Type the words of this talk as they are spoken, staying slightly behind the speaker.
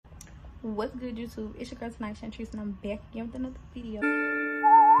What's good, YouTube? It's your girl Ta'NiyaShantrice, and I'm back again with another video.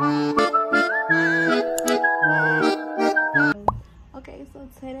 Okay, so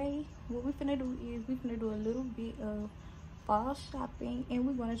today what we're finna do is we're finna do a little bit of fall shopping, and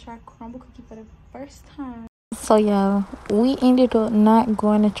we're gonna try crumble cookie for the first time. So y'all, we ended up not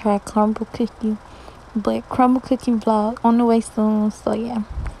going to try crumble cookie, but crumble cookie vlog on the way soon. So yeah,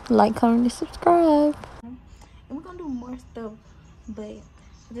 like, comment, and subscribe. And we're gonna do more stuff, but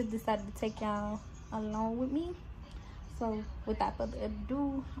I just decided to take y'all along with me. So without further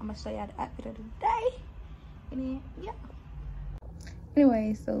ado, I'm gonna show y'all the outfit of the day, and then yeah.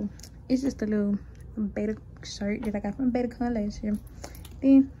 Anyway, so it's just a little beta shirt that I got from BACKlll last year.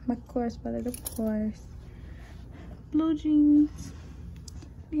 Then my correspondent, of course, blue jeans,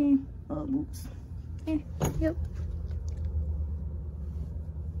 then boots. And yep.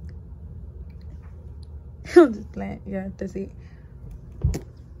 I'm just playing. Yeah, that's it.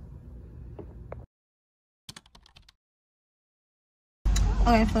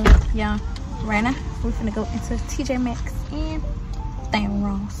 Okay, so yeah, right now we're finna go into TJ Maxx and Thing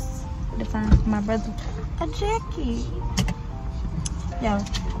Ross to find my brother a jacket. Yo.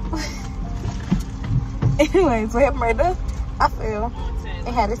 Anyways, what happened right there? I fell and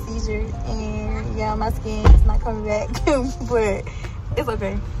had a seizure, and yeah, my skin is not coming back, but it's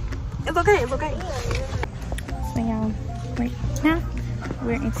okay. It's okay. It's okay. So y'all, right now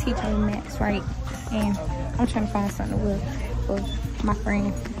we're in TJ Maxx, right? And I'm trying to find something to wear for my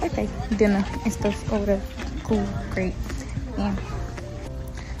friend's birthday dinner and stuff over there. Cool, great. And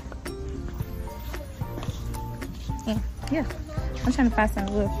yeah, I'm trying to find something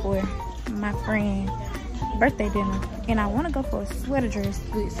to wear for my friend's birthday dinner, and I want to go for a sweater dress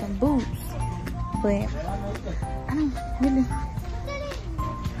with some boots, but I don't really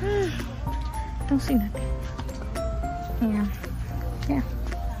don't see nothing. Yeah.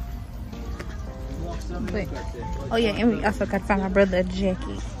 But oh yeah, and we also gotta find my brother a jacket.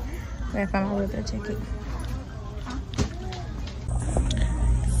 We gotta find my brother a jacket.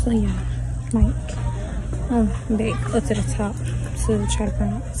 So yeah, like back up to the top to try to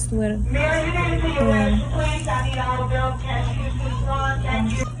find a sweater.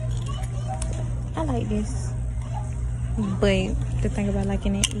 I like this, but the thing about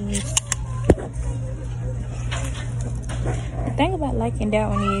liking it is, the thing about liking that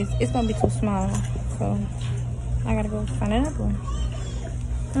one is it's gonna be too small, so I gotta go find another one.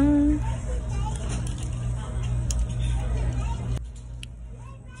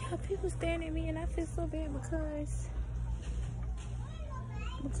 Yeah, people staring at me, and I feel so bad because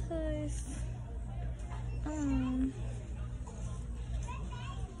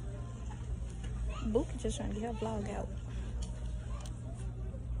Bookie just trying to get her vlog out.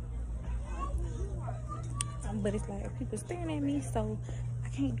 But it's like people staring at me, so I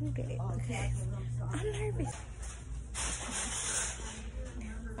can't do that because I'm nervous.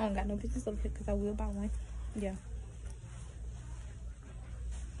 I don't got no business over here because I will buy one. Yeah.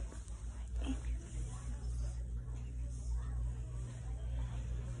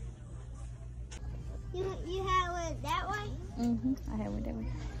 You had it that way? I had it that way.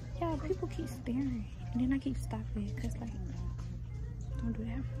 Yeah, people keep staring, and then I keep stopping because like, don't do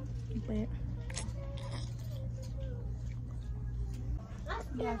that. But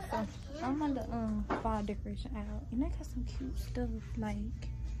yeah, so I'm on the fall decoration aisle, and they got some cute stuff. Like,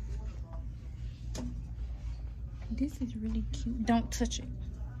 this is really cute. Don't touch it.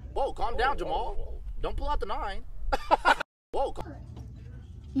 Whoa, calm down, Jamal. Don't pull out the 9. Whoa.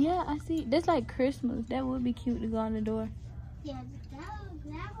 Yeah, I see. That's like Christmas. That would be cute to go on the door. Yeah,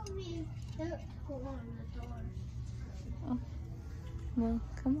 that would be cute to go on the door. Oh, well,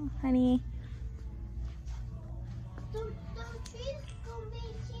 come on, honey. Those trees gonna be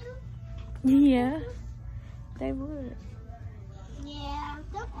cute? Yeah, they would. Yeah,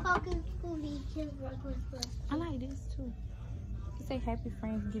 the pumpkins gonna be cute for Christmas. I like this too. You say Happy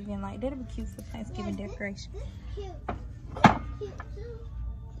Friendsgiving, like that'll be cute for Thanksgiving decoration. This cute. Cute too.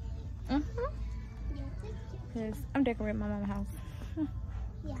 Yeah, Cause I'm decorating my mama's house.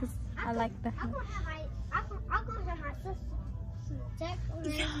 yeah. Cause I like the house. I'm gonna have my sister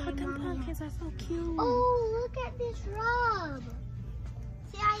decorate Yeah, them pumpkins are so cute. Oh, look at this rug.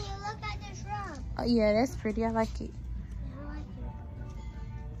 See how you look at this rug? Oh yeah, that's pretty. I like it. I like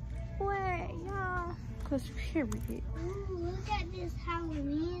it. Wait, y'all. Cause period. Ooh, look at this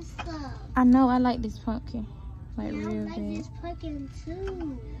Halloween stuff. I know. I like this pumpkin. Like Yeah, real I like bad. this pumpkin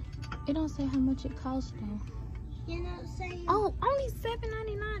too. It don't say how much it costs though. You know what I'm saying? Oh, only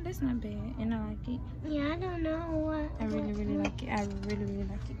 $7.99. That's not bad, and I like it. Yeah, I don't know what. I really like it. I really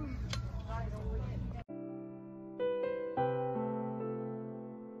like it.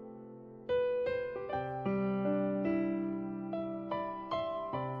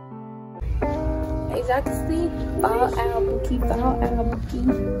 as y'all can see, fall albuquerque, fall albuquerque.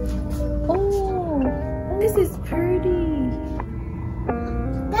 Oh, this is pretty.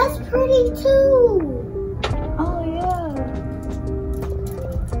 That's pretty too. Oh yeah.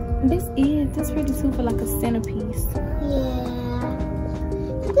 This pretty too for like a centerpiece. Yeah.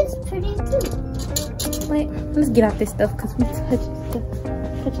 This pretty too. Wait, let's get out this stuff because we touch stuff.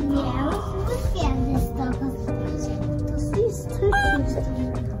 Yeah, let's get this stuff. Cause these touches.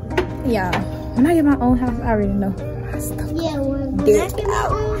 Yeah, when I get my own house, I already know my stuff. Yeah, when I Decked get my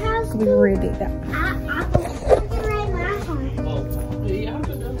own house, We already did that. I can decorate my house. Yeah, y'all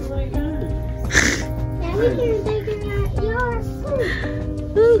can decorate mine. Yeah, we can decorate yours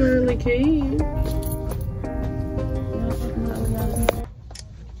too. Surely can.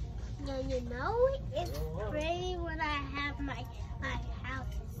 Yeah, you know it's pretty when I have my house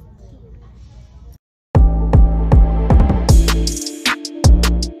is cute.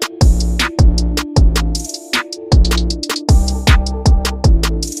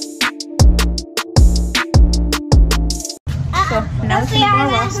 So now it's gonna be my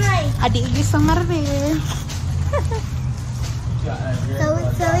roast. I did get some out of there.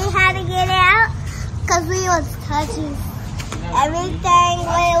 So we had to get out because we was touching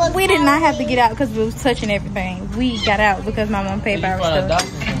everything. We did not have to get out because we was touching everything. We got out because my mom paid for our stuff.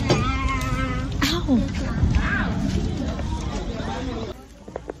 Ow.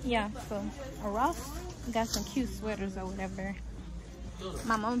 Yeah, so Ross got some cute sweaters or whatever.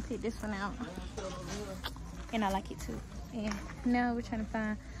 My mom picked this one out. And I like it too. And now we're trying to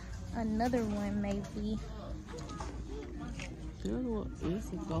find another one maybe. Where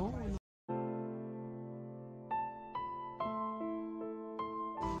is it going?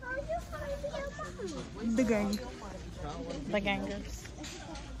 The gang. The gangers.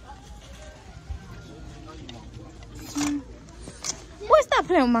 Boy, stop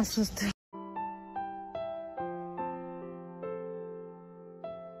playing with my sister.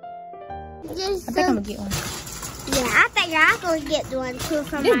 I think I'm gonna get one. Yeah, I think I'm gonna get one too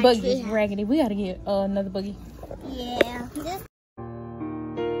from This my buggy tree is raggedy. We gotta get another buggy. Yeah.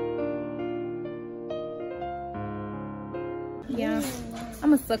 Yeah,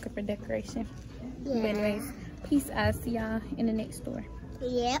 I'm a sucker for decoration. Yeah. But anyways, peace. I'll see y'all in the next store.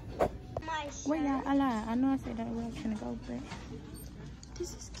 Yep. Wait, y'all, I lied. I know I said that where I was trying to go, but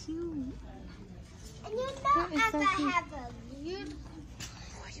this is cute. And you know, That is as so I cute. have a, you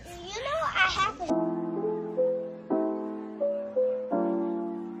know, I have a.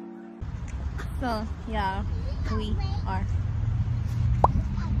 So, y'all, we are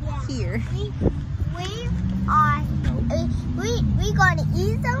here. We gonna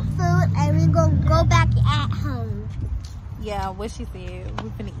eat some food and we gonna go back at home. Yeah, what she said.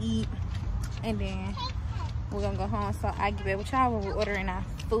 We're gonna eat and then we're gonna go home. So I get back with y'all when we're ordering our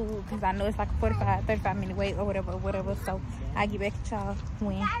food because I know it's like a 35 minute wait or whatever. So I get back with y'all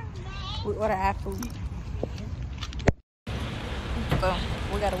when we order our food. So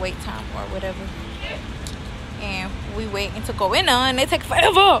we gotta wait time or whatever. And we waiting to go in and they take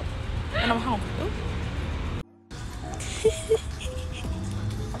forever. And I'm hungry. Ooh.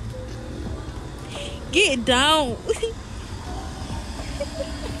 Get down.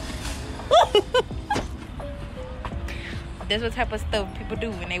 That's what type of stuff people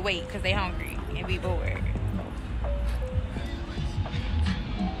do when they wait because they hungry and be bored.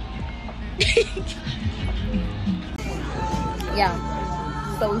 Yeah.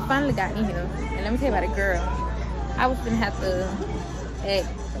 So we finally got in here. And let me tell you about a girl. I was gonna have to act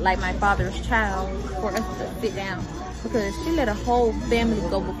like my father's child for us to sit down. Because she let a whole family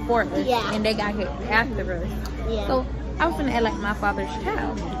go before us, Yeah. and they got here after us. Yeah. So I was gonna act like my father's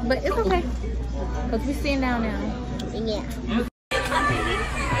child, but it's okay, cause we sitting down now. Yeah.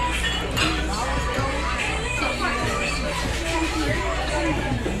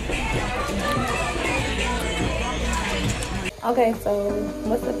 Okay, so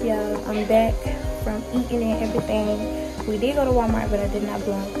what's up, y'all? I'm back from eating and everything. We did go to Walmart, but I did not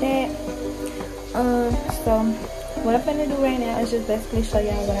vlog that. So what I'm gonna do right now is just basically show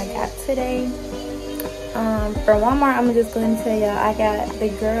y'all what I got today. For Walmart, I'm just going to tell y'all I got the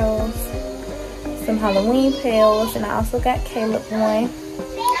girls some Halloween pails, and I also got Caleb one,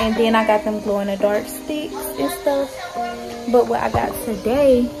 and then I got them glow in the dark sticks and stuff. But what I got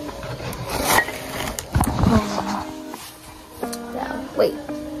today, wait,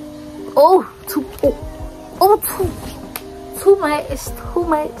 too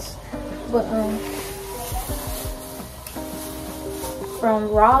much. But from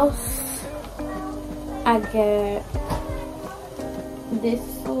Ross, I got this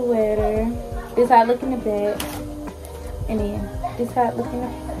sweater. This how I look in the back, and then this how I look in the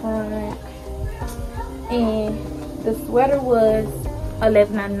front. And the sweater was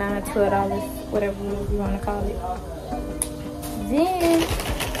 $11.99, $12, whatever you want to call it. Then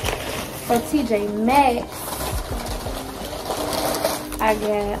for TJ Maxx, I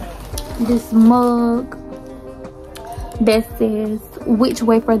got this mug that says "Which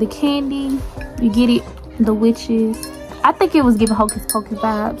way for the candy?" You get it, the witches. I think it was giving Hocus Pocus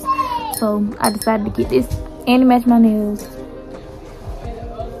vibes, so I decided to get this, and it matched my nails.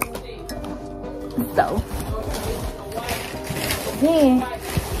 So then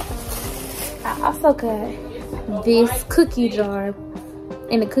I also got this cookie jar,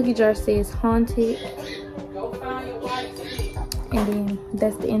 and the cookie jar says "Haunted," and then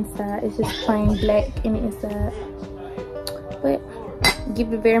that's the inside. It's just plain black in the inside, but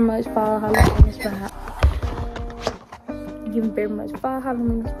give it very much fall Halloween vibe. Give it very much fall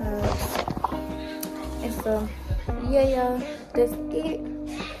Halloween vibes. And so yeah, y'all, that's it.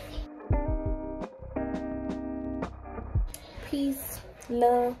 Peace,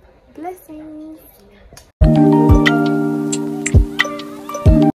 love, blessings.